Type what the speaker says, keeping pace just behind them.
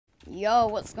Yo,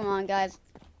 what's going on, guys?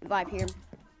 Vibe here.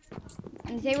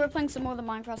 And today we're playing some more of the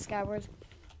Minecraft Skywars.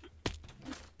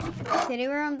 Today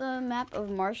we're on the map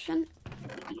of Martian.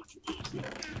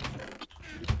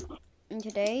 And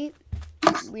today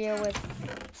we are with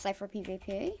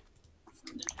SipharPvP.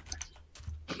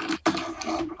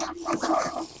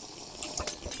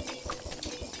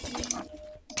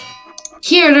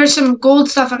 Here, there's some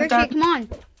gold stuff on that. Come on.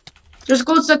 There's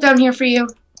gold stuff down here for you.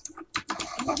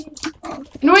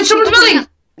 No, wait, someone's building!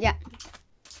 Yeah.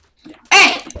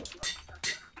 Hey!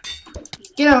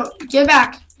 Get out. Get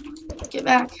back. Get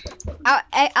back.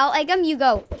 I'll egg him, you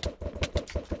go.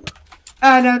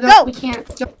 No, go. We can't.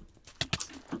 Go.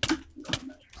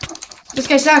 This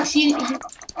guy sucks.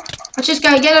 Watch this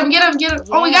guy. Get him. Yeah.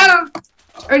 Oh, we got him.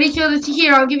 Already killed it.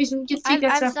 Here, I'll give you some. Take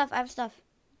that stuff. I have stuff.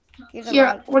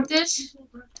 Here, what this?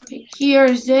 Okay, here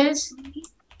is this.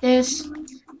 This.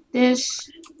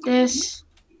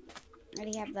 I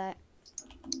already have that.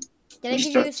 Did I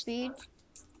give you a speed?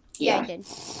 Yeah, I did.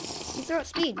 You throw at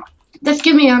speed. Just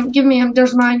give me him.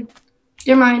 There's mine.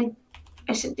 They're mine.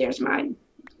 I said there's mine.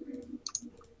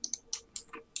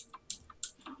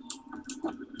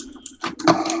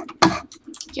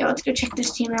 Yeah, let's go check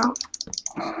this team out.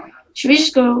 Should we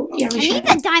just go? Yeah, we should.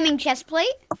 I need the diamond chest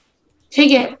plate.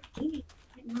 Take it.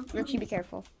 Richie, be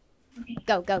careful.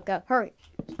 Go. Hurry.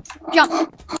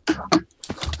 Jump.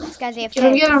 This guy's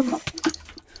AFK. Get him.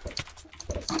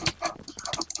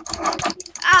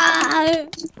 Ah!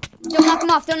 Don't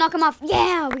knock him off.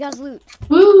 Yeah, we got his loot.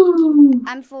 Woo!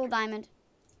 I'm full diamond.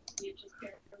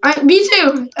 Me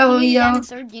too. Oh, yeah.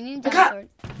 Do you need a diamond sword?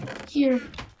 Here.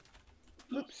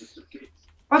 Oops.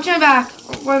 Watch my back.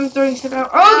 When I'm throwing stuff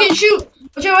out. Oh, okay, shoot!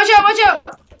 Watch out!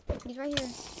 He's right here.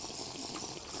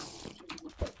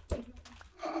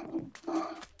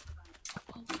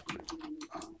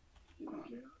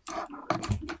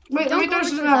 Wait, let me throw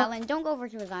stuff out. Don't go over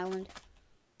to his island.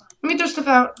 Let me throw stuff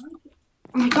out.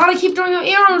 Oh my god, I keep throwing out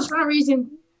arrows for no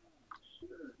reason.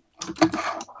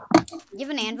 You have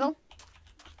an anvil?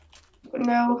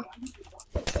 No.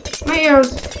 My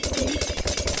arrows.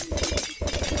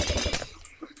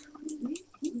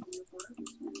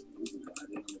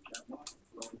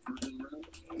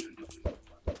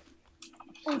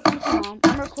 Oh, thank you, Mom.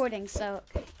 I'm recording, so...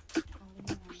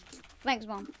 Thanks,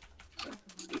 Mom.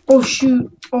 Oh,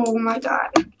 shoot. Oh my god.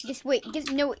 Just wait.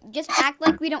 Just act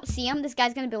like we don't see him. This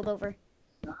guy's gonna build over.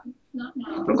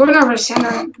 I'm going over to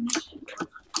center.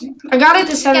 I got it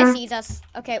to center. This guy sees us.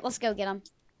 Okay, let's go get him.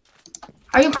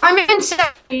 I'm in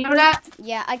center. You know that?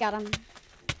 Yeah, I got him.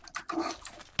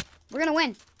 We're gonna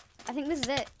win. I think this is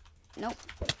it. Nope.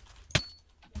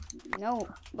 No,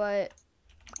 but...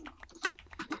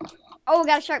 Oh, we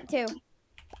got a shark too.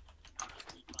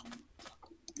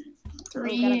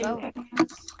 Three.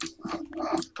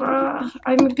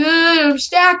 I'm good. I'm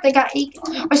stacked. I got 8.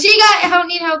 I see you got. I don't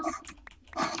need help.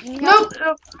 Nope.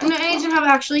 No, I need some help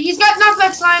actually. He's got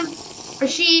knockback slime. Or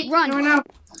she. Run. Never know.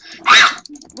 Ah!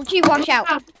 Richie, watch out.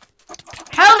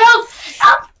 Help!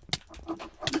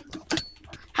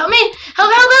 Help me!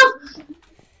 Help!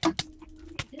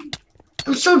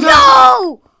 I'm so drunk.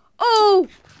 No! Oh!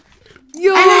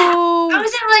 Yo! I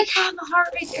was at like half a heart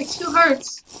right there. 2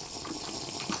 hearts.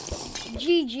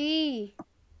 GG.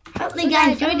 Help me,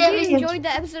 guys. If you enjoyed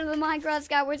the episode of the Minecraft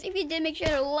Skywars, if you did, make sure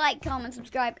to like, comment,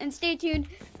 subscribe, and stay tuned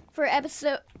for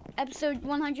episode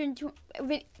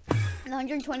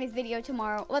 120th video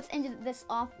tomorrow. Let's end this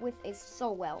off with a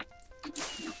so well.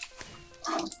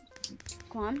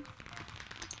 Come on.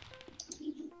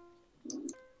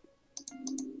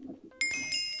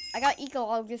 I got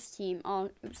Ecologist team. Oh,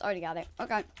 oops, already got it.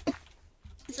 Okay.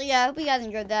 So yeah, I hope you guys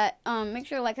enjoyed that. Make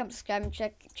sure to like, comment, subscribe, and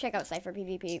check out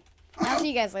SipharPvP. I'll see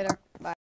you guys later.